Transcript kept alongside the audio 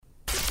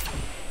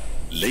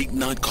Late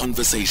Night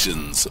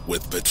Conversations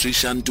with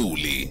Patricia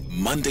Nduli,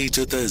 Monday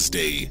to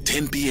Thursday,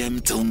 10 p.m.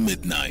 till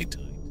midnight.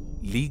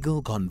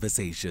 Legal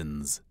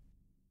Conversations.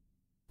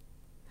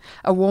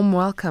 A warm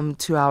welcome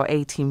to our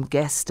A-Team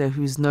guest,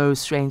 who's no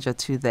stranger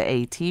to the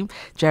A-Team,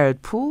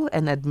 Jared Poole,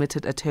 an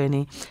admitted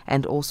attorney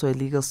and also a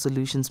legal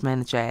solutions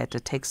manager at a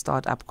tech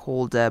startup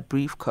called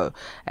Briefco,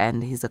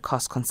 and he's a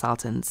cost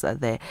consultant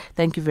there.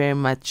 Thank you very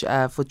much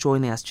for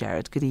joining us,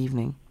 Jared. Good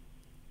evening.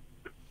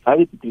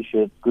 Hi,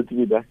 Patricia. Good to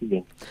be back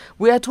again.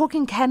 We are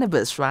talking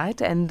cannabis,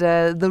 right? And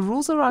the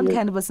rules around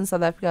cannabis in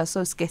South Africa are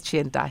so sketchy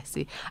and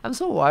dicey. I'm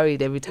so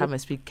worried every time I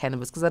speak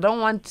cannabis because I don't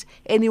want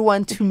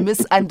anyone to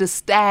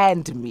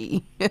misunderstand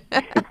me.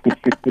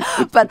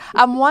 But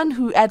I'm one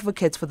who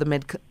advocates for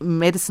the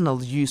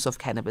medicinal use of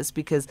cannabis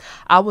because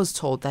I was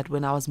told that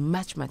when I was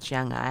much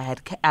younger,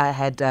 I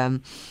had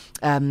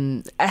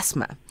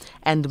asthma,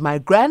 and my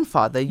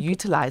grandfather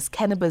utilized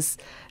cannabis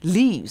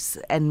leaves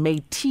and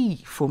made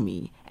tea for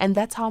me, and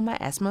that's how my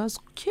asthma was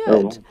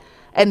cured.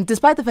 And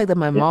despite the fact that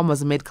my mom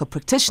was a medical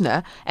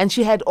practitioner and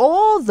she had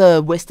all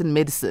the Western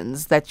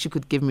medicines that she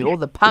could give me, all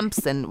the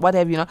pumps and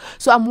whatever,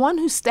 So I'm one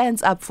who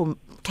stands up for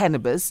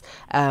cannabis,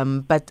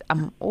 but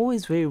I'm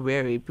always very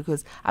wary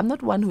because I'm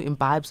not one who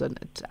imbibes on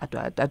it.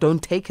 I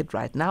don't take it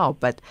right now,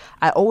 but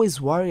I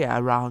always worry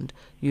around,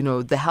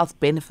 the health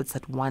benefits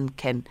that one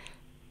can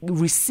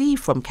receive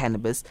from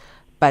cannabis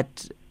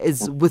but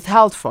is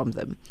withheld from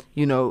them,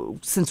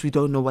 since we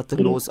don't know what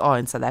the laws are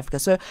in South Africa.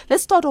 So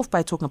let's start off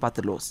by talking about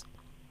the laws.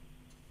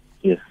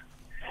 Yes.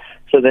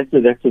 So that's a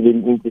very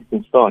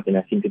interesting start, and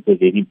I think it's a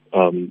very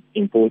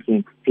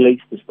important place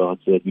to start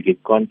so that we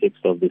get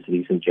context of this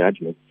recent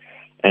judgment.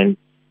 And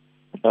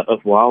a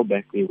while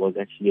back, there was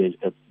actually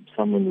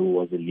someone who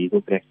was a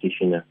legal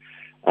practitioner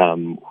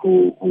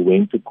who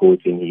went to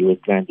court, and he was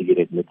trying to get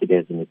admitted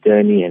as an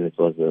attorney, and it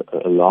was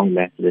a long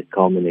matter that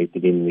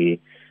culminated in the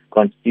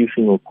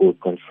Constitutional Court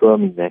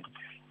confirming that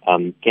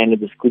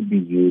cannabis could be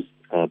used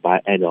by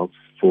adults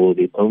for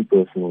their own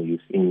personal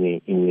use in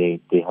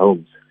their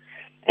homes.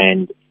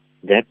 And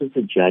that was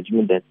a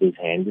judgment that was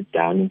handed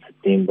down in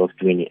September of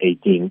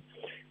 2018,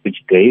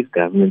 which gave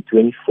government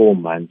 24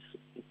 months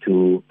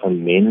to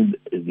amend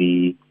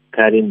the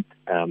current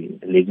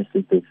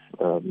legislative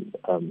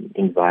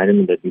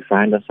environment that we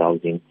find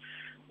ourselves in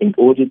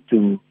order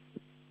to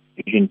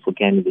provision for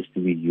cannabis to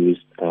be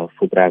used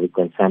for private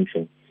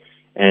consumption.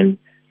 And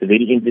the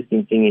very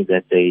interesting thing is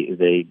that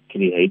they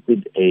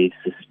created a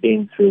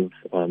suspensive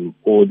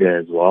order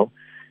as well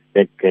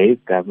that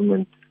gave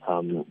government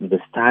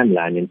this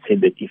timeline and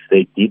said that if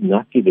they did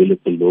not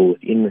develop a law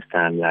within this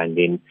timeline,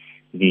 then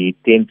the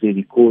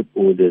temporary court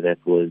order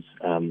that was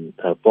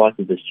part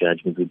of this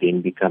judgment would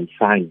then become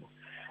final.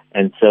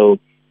 And so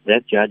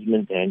that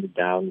judgment handed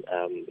down,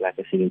 like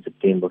I said, in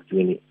September of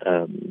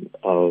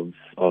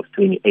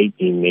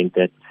 2018, meant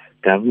that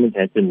government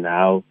had to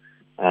now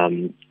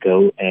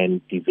go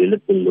and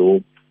develop a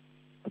law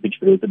which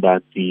brought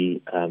about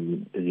the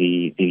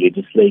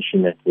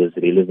legislation that was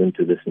relevant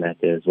to this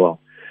matter as well.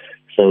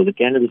 So the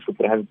Cannabis for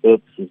Private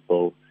Purposes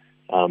Bill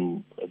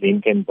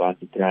then came about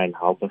to try and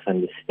help us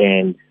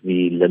understand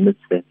the limits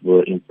that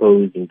were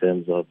imposed in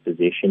terms of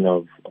possession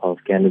of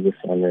cannabis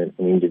on an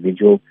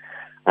individual.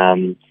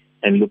 And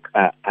look,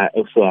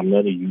 I'm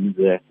not a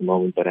user at the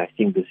moment, but I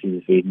think this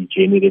is a very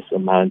generous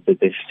amount that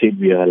they said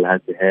we are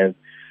allowed to have.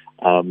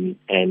 And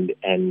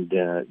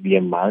the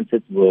amounts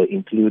that were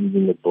included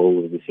in the bill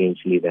was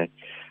essentially that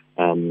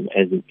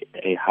as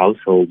a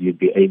household, you'd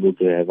be able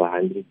to have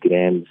 100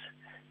 grams,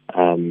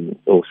 not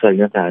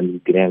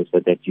 100 grams,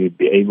 but that you'd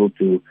be able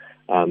to,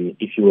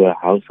 if you were a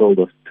household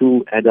of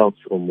 2 adults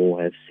or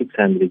more, have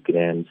 600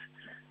 grams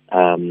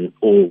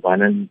or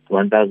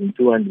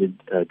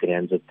 1,200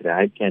 grams of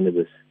dried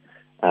cannabis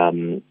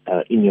in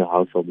your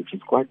household, which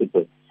is quite a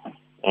bit.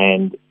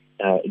 And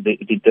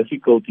the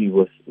difficulty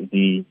with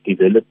the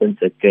developments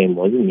that came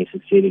wasn't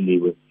necessarily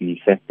with the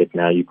fact that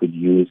now you could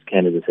use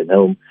cannabis at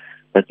home,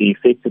 but the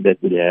effect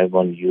that would have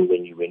on you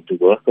when you went to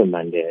work on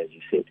Monday, as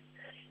you said.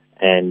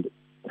 And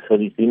so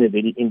there's been a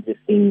very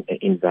interesting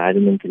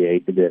environment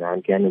created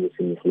around cannabis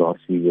in this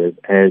last few years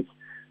as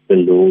the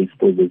law is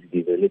still busy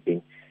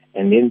developing.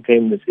 And then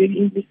came this very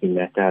interesting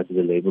matter out of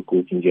the Labour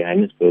Court in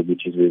Johannesburg,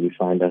 which is where we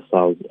find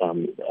ourselves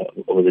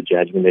over the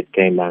judgment that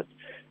came out.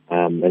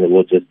 And it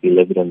was just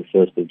delivered on the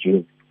 1st of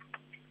June.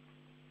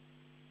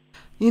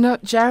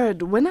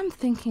 Jared, when I'm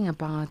thinking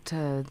about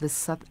the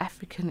South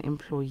African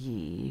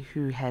employee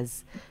who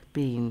has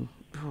been,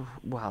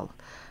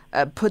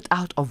 put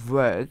out of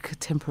work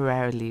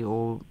temporarily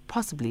or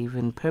possibly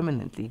even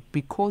permanently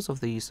because of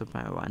the use of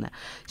marijuana.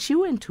 She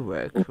went to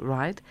work,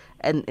 right?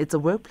 And it's a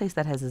workplace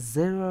that has a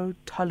zero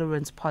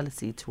tolerance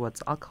policy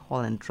towards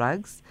alcohol and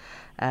drugs.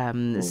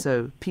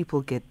 So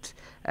people get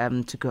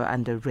to go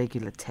under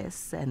regular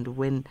tests. And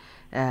when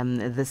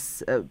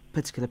this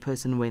particular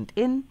person went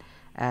in,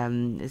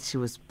 she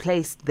was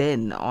placed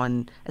then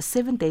on a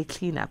 7-day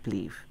cleanup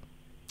leave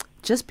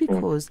just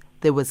because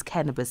there was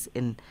cannabis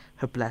in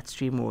her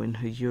bloodstream or in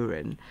her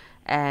urine.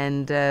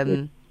 And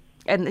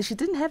she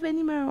didn't have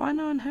any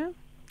marijuana on her.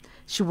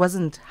 she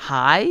wasn't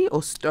high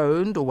or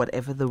stoned or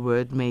whatever the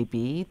word may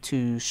be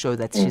to show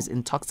that she's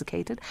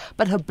intoxicated,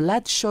 but her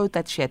blood showed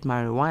that she had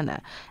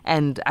marijuana.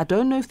 And I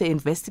don't know if they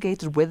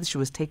investigated whether she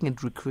was taking it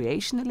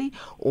recreationally,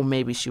 or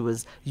maybe she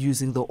was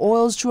using the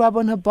oils to rub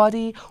on her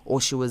body, or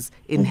she was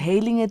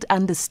inhaling it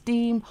under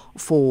steam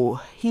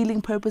for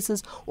healing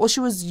purposes, or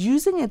she was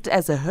using it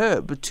as a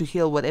herb to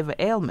heal whatever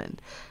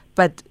ailment.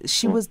 But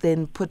she was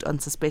then put on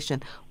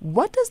suspension.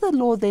 What does the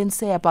law then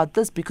say about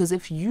this? Because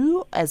if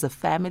you as a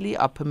family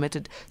are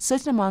permitted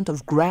certain amount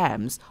of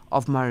grams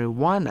of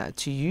marijuana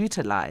to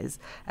utilize,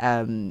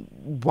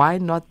 why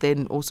not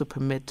then also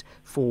permit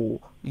for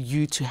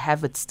you to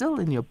have it still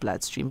in your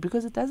bloodstream,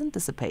 because it doesn't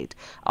dissipate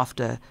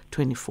after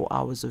 24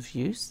 hours of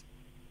use?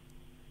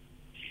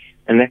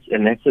 And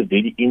that's a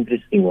very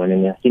interesting one,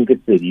 and I think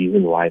it's the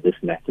reason why this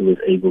matter was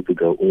able to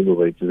go all the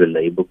way to the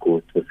labor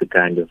court with the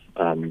kind of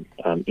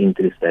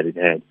interest that it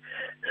had.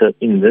 So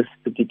in this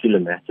particular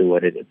matter,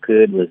 what had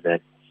occurred was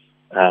that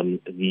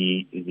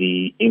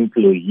the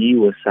employee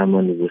was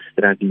someone who was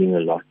struggling a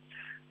lot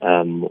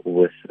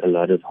with a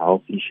lot of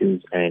health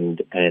issues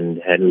and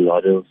had a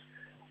lot of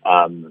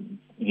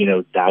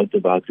doubt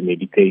about the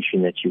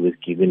medication that she was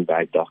given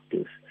by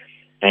doctors.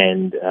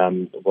 And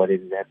what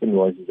had happened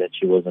was that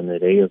she was on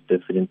an array of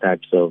different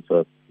types of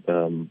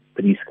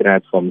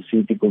prescribed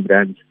pharmaceutical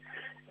drugs,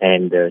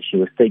 and she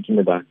was taking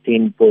about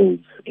 10 pills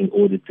in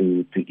order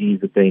to ease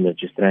the pain of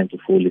just trying to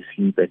fall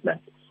asleep at night.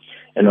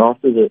 And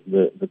after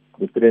the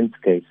Prince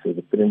case, so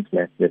the Prince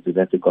matter that was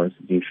at the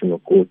Constitutional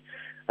Court,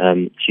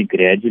 she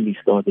gradually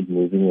started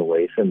moving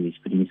away from these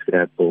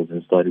prescribed pills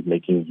and started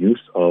making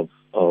use of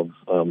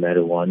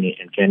marijuana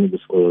and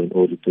cannabis oil in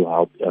order to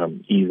help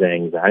ease her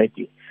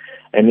anxiety.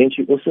 And then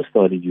she also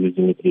started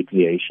using it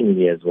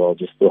recreationally as well,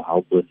 just to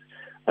help with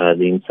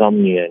the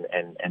insomnia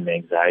and the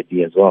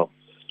anxiety as well.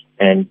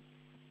 And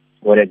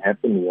what had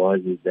happened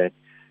was that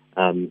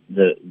as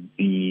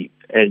you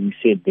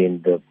said,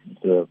 then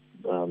the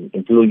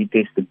employee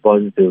tested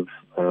positive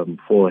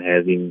for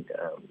having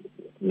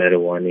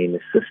marijuana in the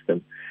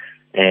system.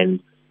 And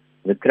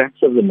the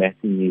crux of the matter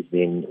is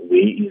then,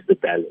 where is the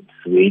balance?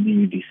 Where do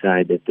you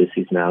decide that this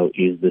is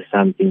this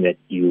something that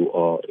you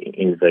are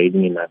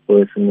invading in my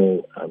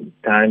personal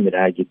time that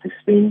I get to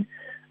spend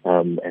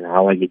and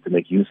how I get to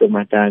make use of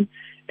my time?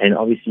 And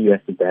obviously you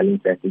have to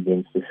balance that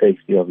against the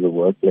safety of the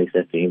workplace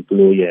that the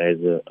employer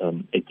has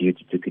a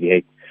duty to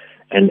create.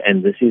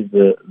 And this is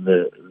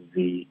the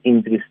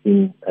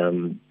interesting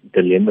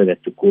dilemma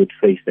that the court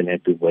faced and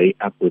had to weigh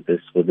up with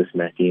this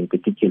matter in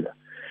particular.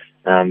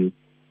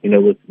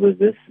 With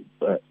this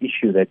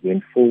issue that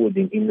went forward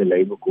in the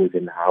labor court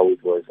and how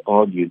it was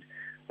argued,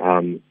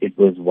 it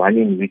was one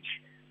in which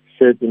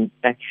certain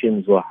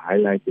actions were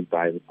highlighted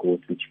by the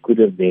court, which could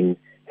have then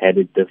had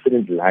a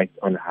different light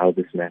on how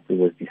this matter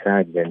was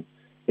decided. And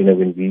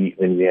when we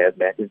have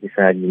matters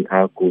decided in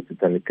our court,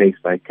 it's on a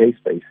case-by-case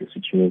basis,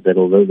 which means that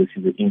although this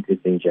is an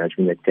interesting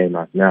judgment that came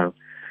out now,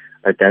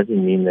 it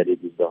doesn't mean that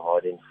it is the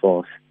hard and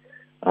fast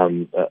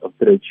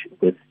approach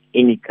with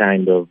any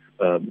kind of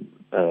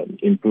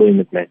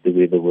employment matter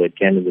where the word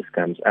cannabis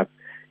comes up.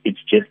 It's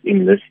just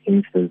in this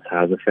instance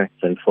how the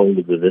facts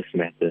unfolded with this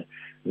matter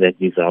that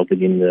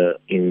resulted in the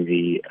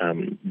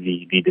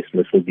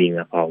dismissal being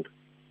upheld.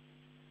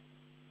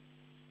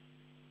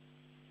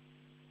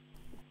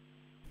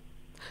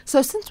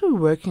 So since we're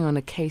working on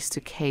a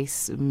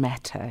case-to-case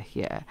matter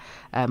here,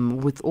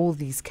 with all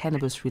these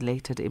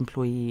cannabis-related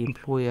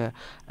employee-employer,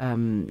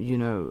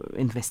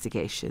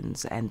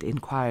 investigations and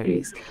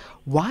inquiries,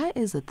 why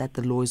is it that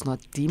the law is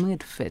not deeming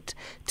it fit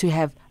to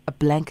have a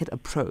blanket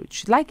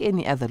approach like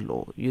any other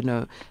law?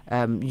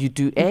 You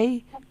do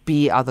A,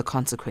 B are the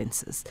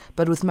consequences.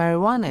 But with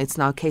marijuana, it's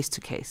now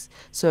case-to-case.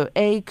 So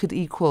A could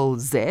equal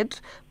Z,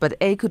 but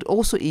A could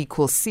also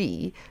equal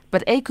C,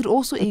 but A could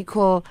also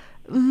equal...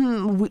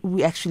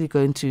 we're actually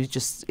going to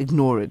just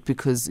ignore it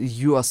because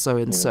you are so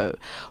and so.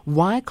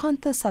 Why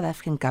can't the South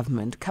African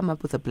government come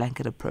up with a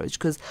blanket approach?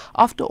 Because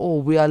after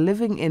all, we are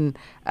living in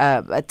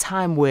a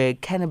time where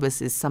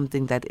cannabis is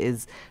something that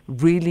is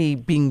really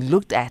being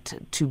looked at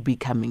to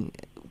becoming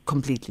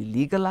completely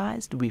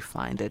legalized. We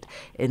find it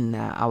in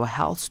our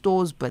health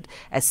stores, but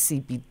as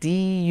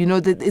CBD,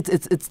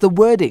 it's the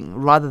wording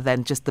rather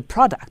than just the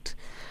product.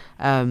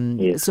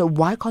 So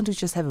why can't we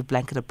just have a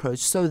blanket approach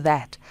so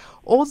that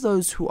all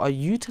those who are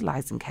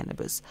utilizing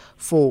cannabis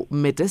for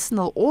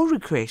medicinal or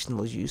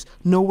recreational use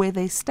know where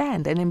they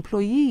stand, and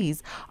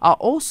employees are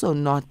also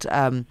not,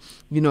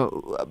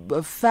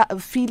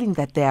 feeling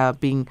that they are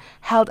being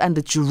held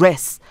under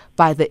duress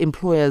by the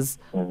employer's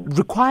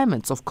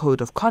requirements of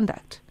code of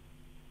conduct.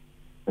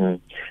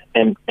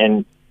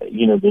 And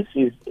this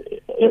is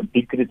a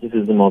big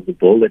criticism of the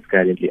bill that's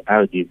currently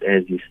out, is,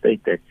 as you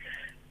state, that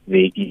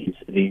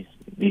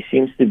there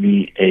seems to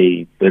be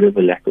a bit of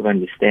a lack of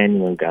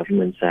understanding on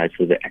government side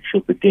for the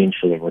actual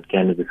potential of what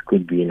cannabis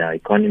could be in our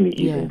economy,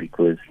 even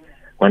because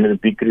one of the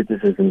big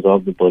criticisms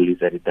of the bill is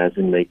that it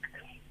doesn't make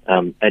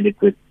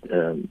adequate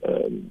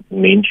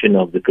mention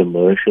of the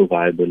commercial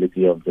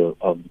viability of the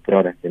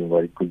product and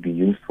what it could be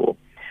used for.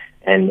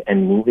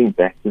 And moving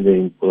back to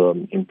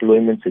the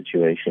employment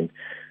situation,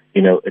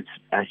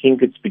 I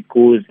think it's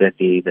because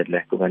that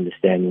lack of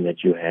understanding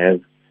that you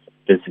have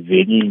this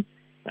very,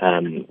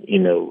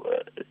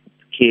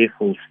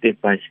 careful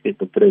step-by-step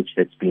approach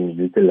that's being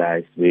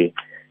utilized where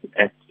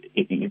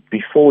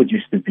before it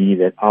used to be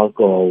that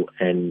alcohol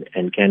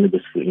and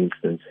cannabis, for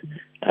instance,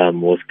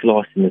 was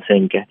classed in the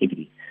same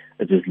category.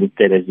 It was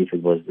looked at as if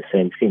it was the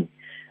same thing.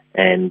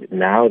 And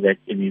now that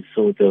it is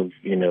sort of,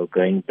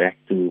 going back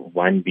to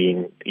one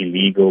being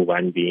illegal,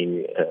 one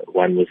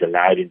was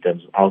allowed in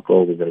terms of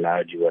alcohol was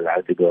allowed, you were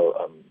allowed to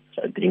go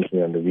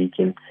drinking on the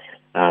weekend.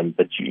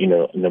 But,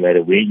 no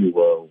matter where you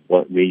were,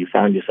 where you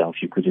found yourself,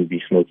 you couldn't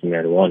be smoking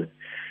marijuana.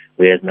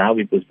 Whereas now,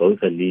 because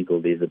both are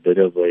legal, there's a bit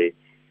of a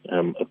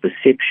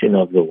perception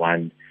of the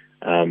one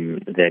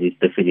that is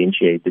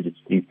differentiated, it's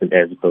treatment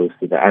as opposed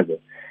to the other.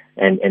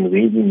 And where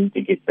we need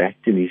to get back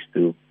to is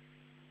to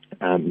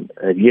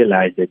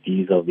realize that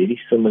these are very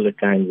similar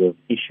kinds of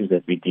issues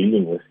that we're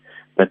dealing with,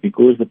 but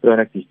because the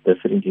product is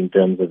different in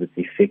terms of its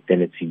effect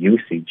and its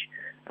usage,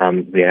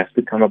 we have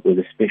to come up with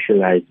a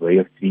specialized way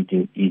of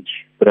treating each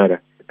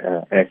product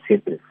as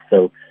separate.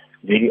 So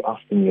very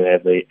often you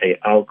have a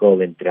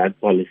alcohol and drug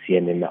policy,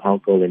 and then the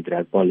alcohol and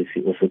drug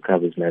policy also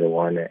covers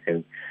marijuana.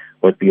 And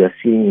what we are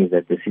seeing is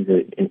that this is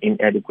an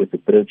inadequate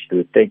approach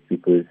to take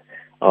because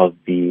of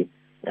the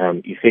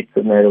effects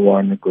of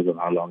marijuana, because of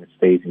how long it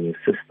stays in your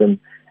system,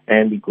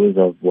 and because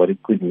of what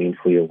it could mean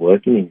for your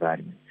working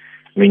environment.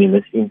 I mean, in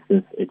this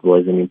instance, it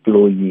was an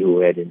employee who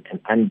had an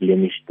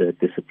unblemished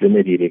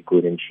disciplinary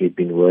record, and she had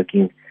been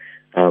working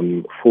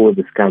for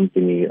this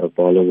company,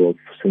 Apollo World,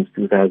 since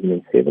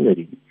 2007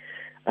 already.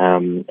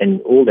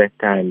 And all that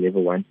time, never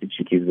once did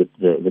she give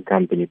the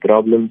company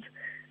problems.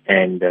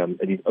 And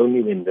it is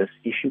only when this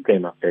issue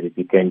came up that it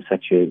became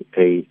such a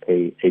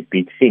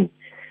big thing.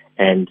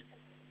 And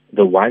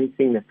the one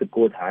thing that the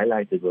court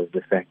highlighted was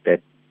the fact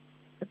that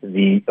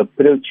the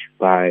approach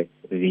by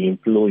the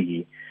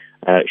employee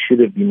should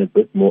have been a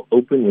bit more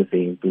open with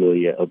the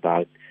employer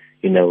about,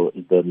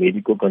 the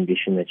medical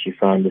condition that she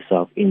found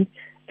herself in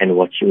and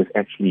what she was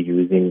actually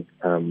using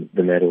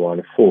the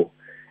marijuana for.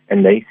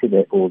 And they said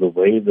that, the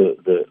way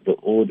the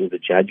order, the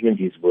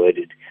judgment is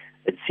worded,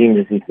 it seemed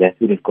as if that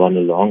would have gone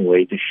a long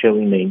way to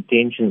showing the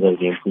intentions of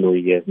the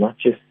employee as not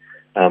just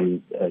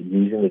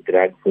using the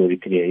drug for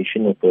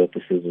recreational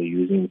purposes or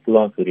using the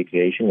plant for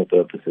recreational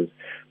purposes,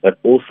 but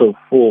also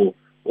for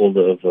all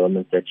the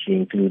averments that she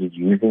included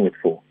using it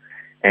for.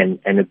 And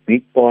a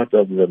big part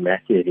of the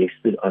matter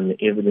rested on the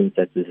evidence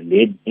that was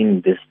led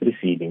in this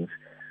proceedings,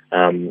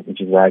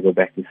 which is why I go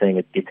back to saying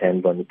it gets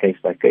handled on a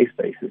case-by-case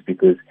basis,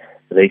 because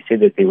they said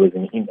that there was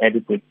an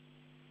inadequate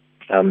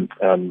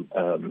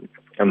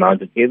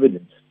amount of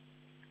evidence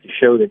to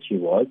show that she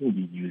was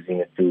indeed using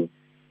it to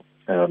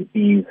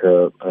ease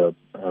her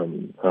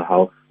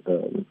health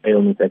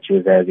ailments that she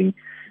was having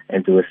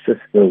and to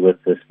assist her with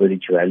her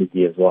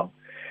spirituality as well.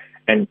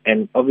 And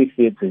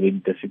obviously it's a very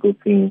difficult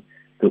thing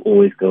to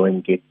always go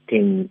and get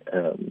 10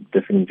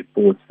 different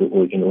reports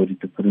in order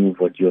to prove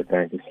what you're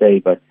trying to say.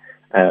 But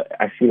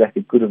I feel like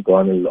it could have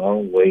gone a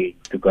long way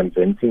to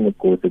convincing the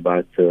court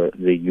about the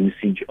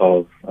usage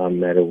of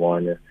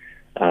marijuana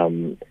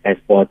as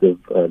part of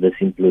this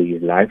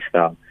employee's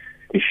lifestyle,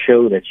 to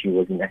show that she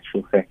was in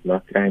actual fact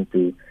not trying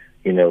to,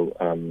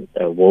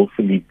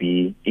 woefully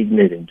be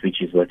ignorant,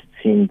 which is what it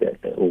seemed,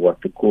 or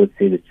what the court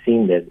said it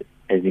seemed as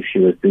if she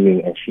was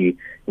doing, and she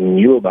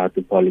knew about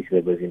the policy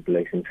that was in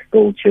place and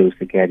still chose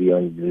to carry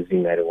on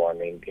using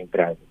marijuana in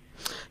private.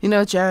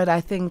 Jared,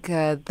 I think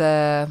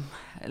the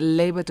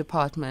Labour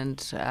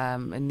Department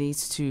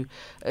needs to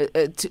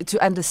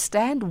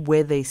understand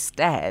where they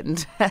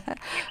stand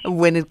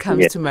when it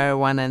comes to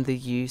marijuana and the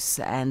use,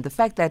 and the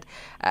fact that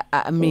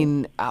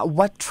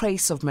what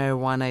trace of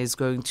marijuana is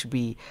going to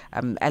be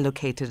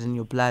allocated in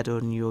your blood or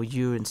in your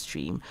urine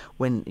stream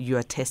when you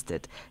are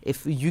tested.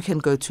 If you can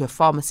go to a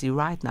pharmacy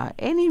right now,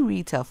 any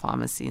retail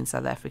pharmacy in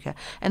South Africa,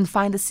 and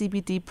find a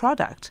CBD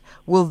product,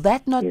 will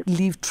that not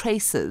leave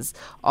traces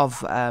of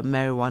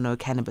marijuana or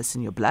cannabis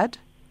in your blood,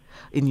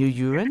 in your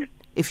urine,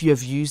 if you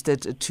have used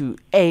it to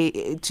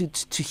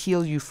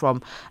heal you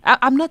from?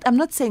 I'm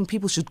not saying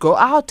people should go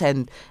out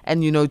and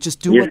just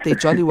do what they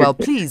jolly well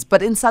please,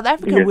 but in South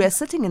Africa we are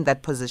sitting in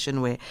that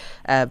position where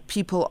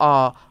people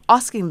are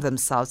asking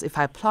themselves, if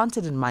I plant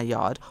it in my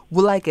yard,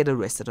 will I get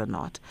arrested or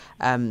not?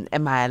 Am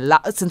I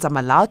allowed, since I'm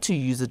allowed to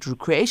use it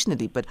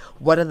recreationally, but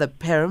what are the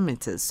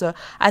parameters? So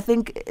I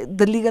think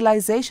the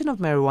legalization of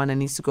marijuana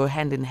needs to go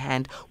hand in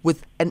hand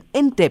with an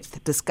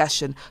in-depth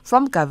discussion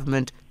from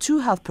government to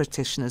health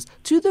practitioners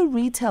to the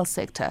retail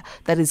sector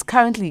that is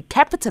currently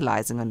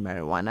capitalizing on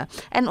marijuana,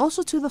 and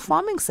also to the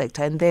farming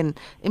sector. And then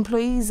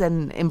employees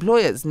and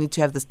employers need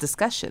to have this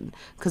discussion,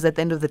 because at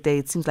the end of the day,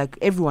 it seems like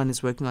everyone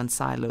is working on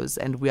silos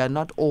and we are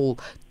not all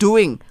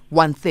doing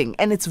one thing,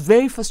 and it's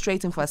very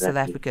frustrating for us South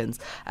Africans.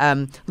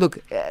 Look,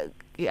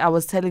 I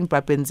was telling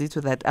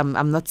Brabenzito that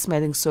I'm not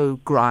smelling so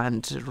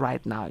grand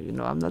right now,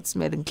 I'm not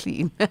smelling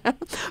clean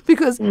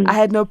because I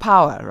had no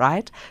power,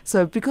 right?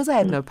 So because I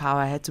had no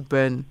power, I had to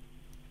burn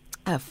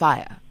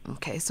fire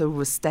Okay, so we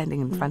were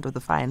standing in front of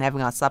the fire and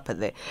having our supper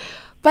there.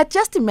 But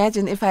just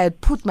imagine if I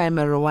had put my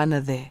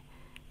marijuana there,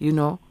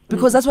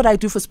 because that's what I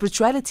do for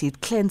spirituality.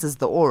 It cleanses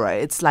the aura.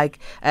 It's like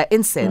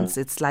incense.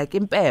 It's like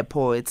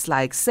impepo. It's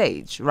like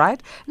sage,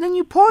 right? And then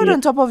you pour it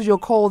on top of your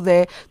coal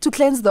there to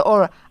cleanse the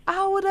aura.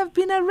 I would have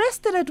been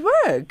arrested at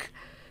work.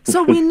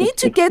 So we need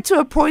to get to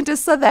a point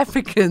as South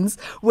Africans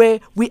where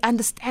we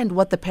understand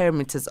what the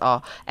parameters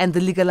are, and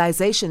the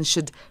legalization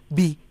should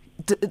be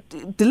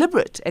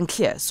deliberate and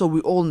clear, so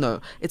we all know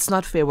it's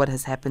not fair what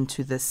has happened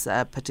to this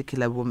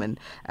particular woman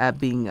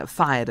being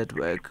fired at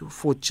work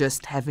for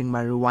just having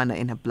marijuana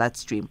in her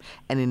bloodstream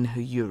and in her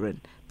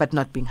urine, but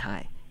not being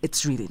high.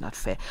 It's really not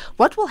fair.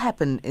 What will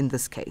happen in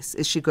this case?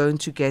 Is she going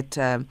to get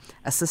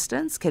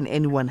assistance? Can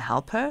anyone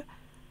help her?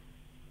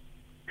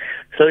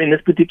 So in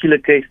this particular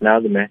case,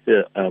 now the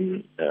matter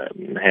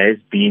has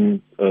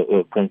been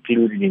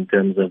concluded in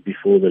terms of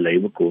before the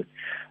Labour Court.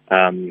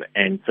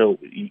 And so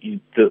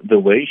the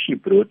way she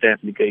brought the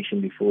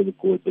application before the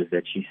court was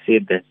that she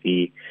said that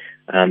the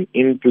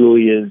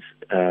employer's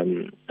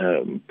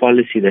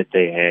policy that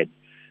they had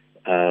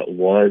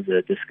was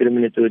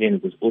discriminatory and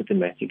it was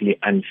automatically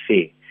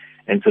unfair.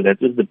 And so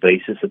that was the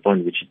basis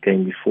upon which it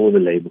came before the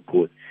Labour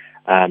Court.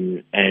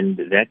 And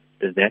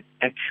that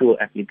actual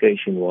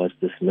application was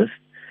dismissed.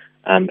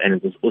 And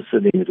it was also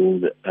then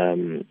ruled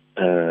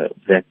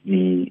that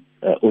the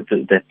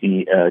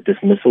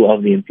dismissal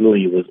of the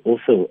employee was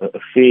also a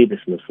fair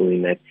dismissal,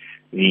 in that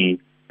the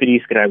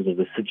prescribers of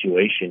the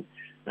situation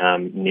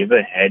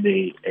never had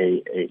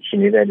she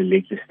never had a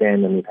leg to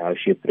stand on with how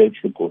she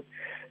approached the court.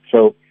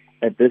 So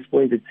at this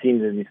point, it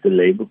seems as if the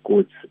Labour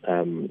Court's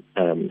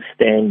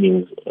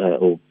standings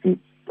or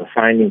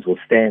findings will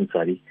stand.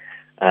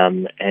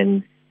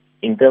 And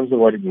in terms of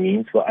what it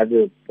means for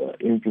other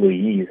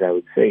employees, I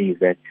would say is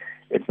that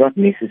it's not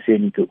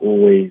necessary to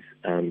always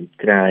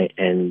try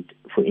and,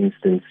 for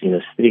instance,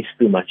 stress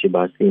too much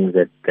about things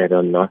that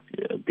are not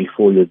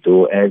before your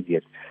door as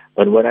yet.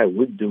 But what I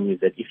would do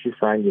is that if you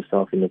find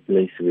yourself in a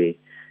place where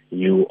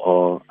you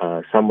are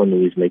someone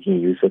who is making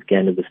use of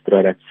cannabis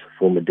products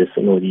for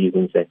medicinal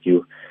reasons, that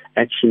you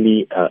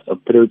actually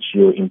approach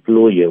your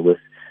employer with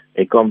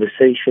a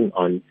conversation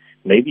on,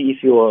 maybe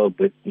if you are a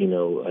bit,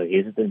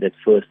 hesitant at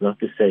first, not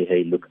to say,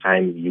 hey, look,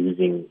 I'm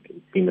using,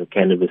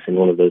 cannabis and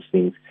all of those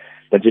things,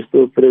 but just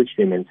to approach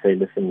them and say,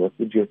 listen, what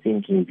would your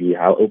thinking be?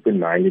 How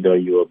open-minded are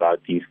you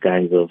about these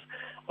kinds of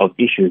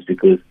issues?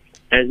 Because,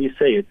 as you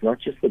say, it's not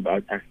just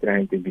about us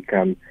trying to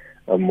become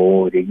a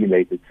more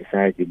regulated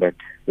society, but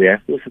we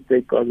have to also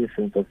take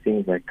cognizance of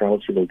things like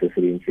cultural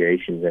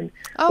differentiations and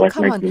what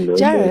might be normal.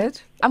 Jared,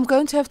 I'm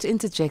going to have to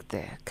interject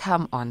there.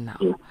 Come on now.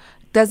 Yeah.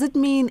 Does it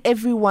mean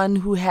everyone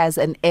who has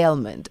an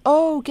ailment,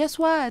 oh, guess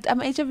what?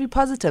 I'm HIV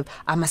positive.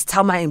 I must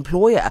tell my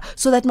employer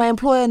so that my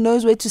employer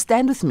knows where to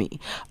stand with me.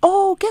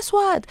 Oh, guess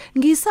what?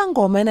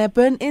 Ngisangoma and I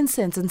burn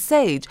incense and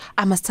sage.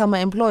 I must tell my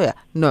employer.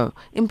 No,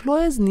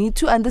 employers need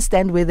to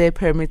understand where their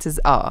parameters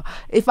are.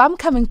 If I'm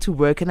coming to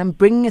work and I'm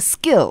bringing a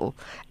skill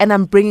and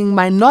I'm bringing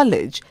my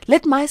knowledge,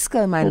 let my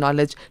skill and my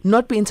knowledge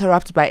not be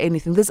interrupted by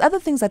anything. There's other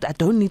things that I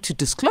don't need to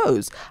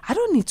disclose. I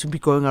don't need to be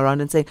going around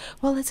and saying,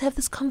 well, let's have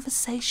this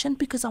conversation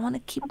because I want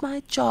to keep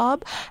my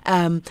job,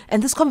 and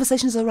this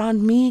conversation is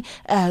around me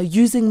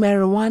using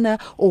marijuana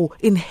or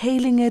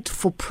inhaling it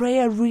for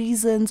prayer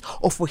reasons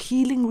or for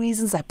healing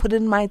reasons. I put it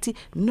in my tea.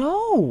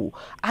 No,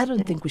 I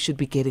don't think we should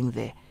be getting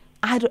there.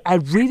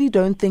 I really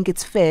don't think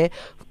it's fair,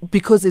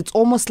 because it's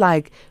almost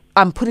like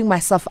I'm putting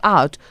myself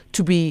out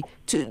to be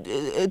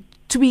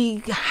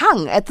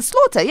hung at the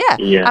slaughter.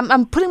 Yeah.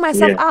 I'm putting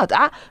myself out.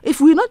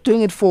 If we're not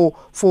doing it for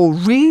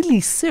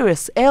really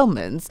serious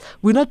ailments,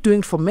 we're not doing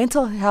it for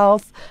mental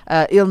health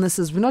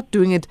illnesses, we're not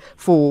doing it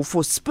for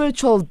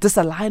spiritual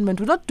disalignment,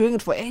 we're not doing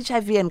it for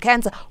HIV and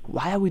cancer,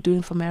 why are we doing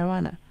it for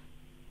marijuana?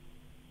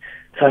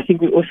 So I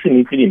think we also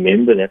need to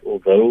remember that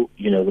although,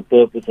 the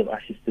purpose of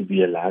us is to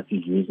be allowed to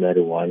use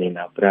marijuana in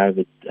our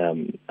private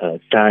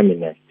time,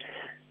 and that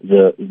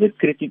the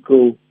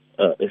critical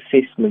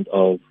assessment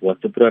of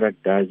what the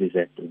product does is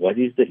that what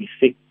is the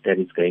effect that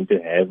it's going to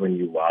have on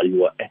you while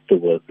you are at the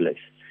workplace.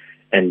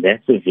 And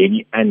that's a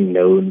very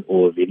unknown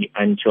or very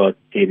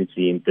uncharted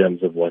territory in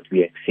terms of what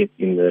we accept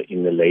in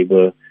the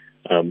labor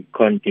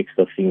context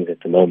of things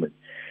at the moment.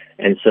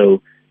 And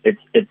so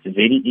it's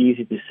very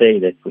easy to say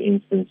that, for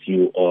instance,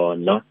 you are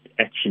not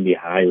actually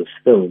high or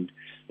stoned,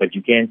 but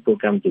you can still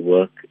come to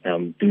work,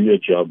 do your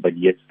job, but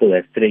yet still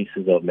have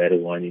traces of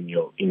marijuana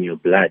in your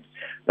blood.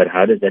 But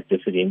how does that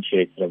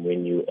differentiate from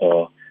when you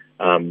are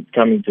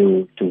coming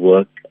to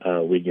work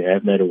when you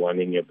have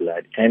marijuana in your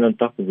blood, and on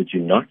top of it,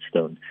 you're not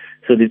stoned?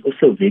 So there's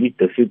also very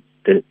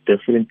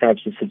different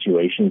types of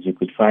situations you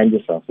could find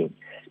yourself in.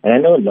 And I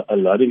know a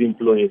lot of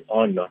employers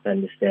are not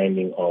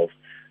understanding of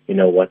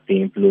what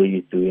the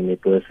employees do in their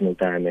personal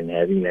time and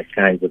having that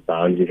kinds of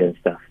boundaries and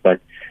stuff. But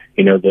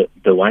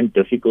the one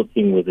difficult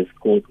thing with this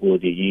court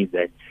order is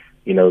that,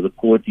 the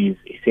court is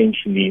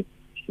essentially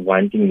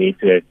wanting there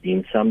to have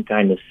been some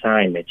kind of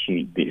sign that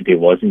there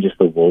wasn't just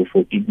a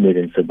willful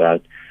ignorance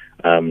about,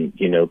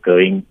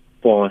 going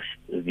past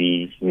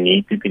the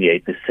need to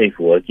create a safe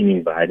working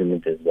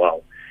environment as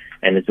well.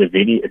 And it's a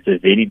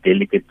very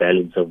delicate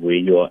balance of where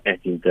you are at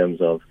in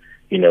terms of,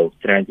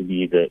 trying to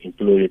be the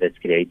employer that's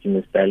creating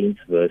this balance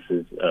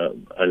versus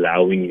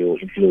allowing your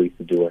employees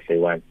to do what they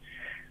want.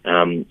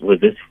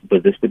 With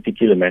this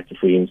particular matter,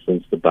 for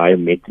instance, the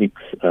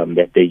biometrics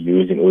that they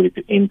use in order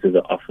to enter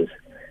the office,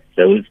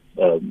 those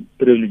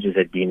privileges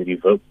had been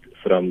revoked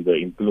from the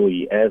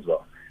employee as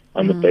well,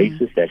 on the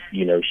basis that,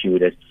 she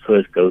would have to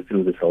first go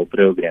through this whole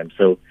program.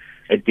 So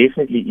it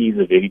definitely is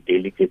a very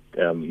delicate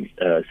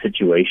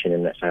situation,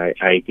 and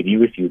I agree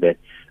with you that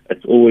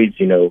it's always,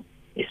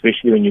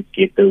 especially when you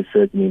get those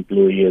certain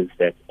employers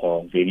that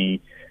are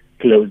very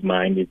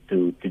close-minded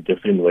to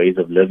different ways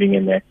of living,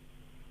 and that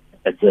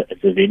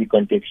it's a very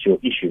contextual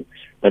issue.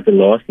 But the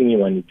last thing you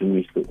want to do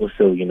is to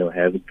also,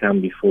 have it come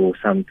before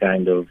some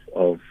kind of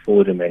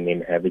forum and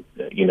then have it,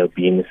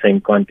 be in the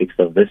same context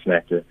of this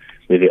matter,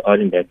 where there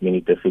aren't that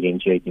many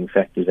differentiating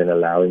factors and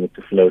allowing it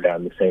to flow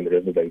down the same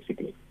river,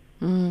 basically.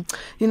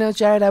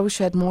 Jared, I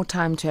wish I had more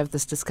time to have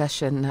this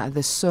discussion.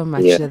 There's so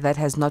much that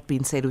has not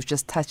been said. We've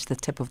just touched the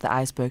tip of the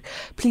iceberg.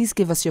 Please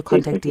give us your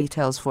contact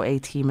details for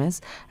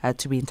A-teamers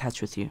to be in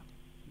touch with you.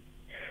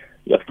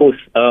 Yeah, of course.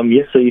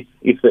 Yes, so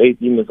if the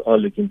A-teamers are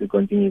looking to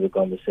continue the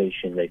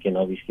conversation, they can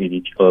obviously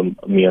reach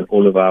me on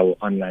all of our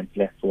online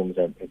platforms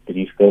at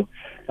Briefco,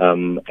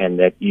 and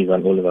that is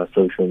on all of our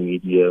social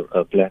media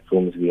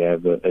platforms. We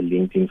have a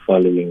LinkedIn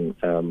following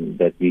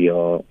that we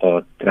are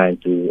trying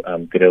to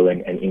grow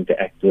and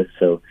interact with.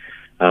 So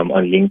on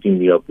LinkedIn,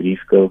 we are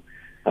Briefco.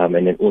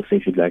 And then also,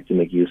 if you'd like to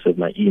make use of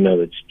my email,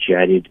 it's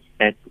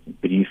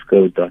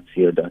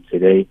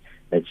jared@briefco.co.za.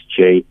 That's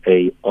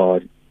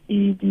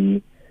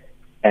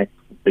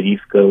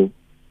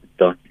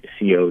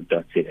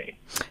JARED@briefco.co.za.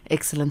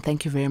 Excellent.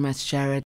 Thank you very much, Jared.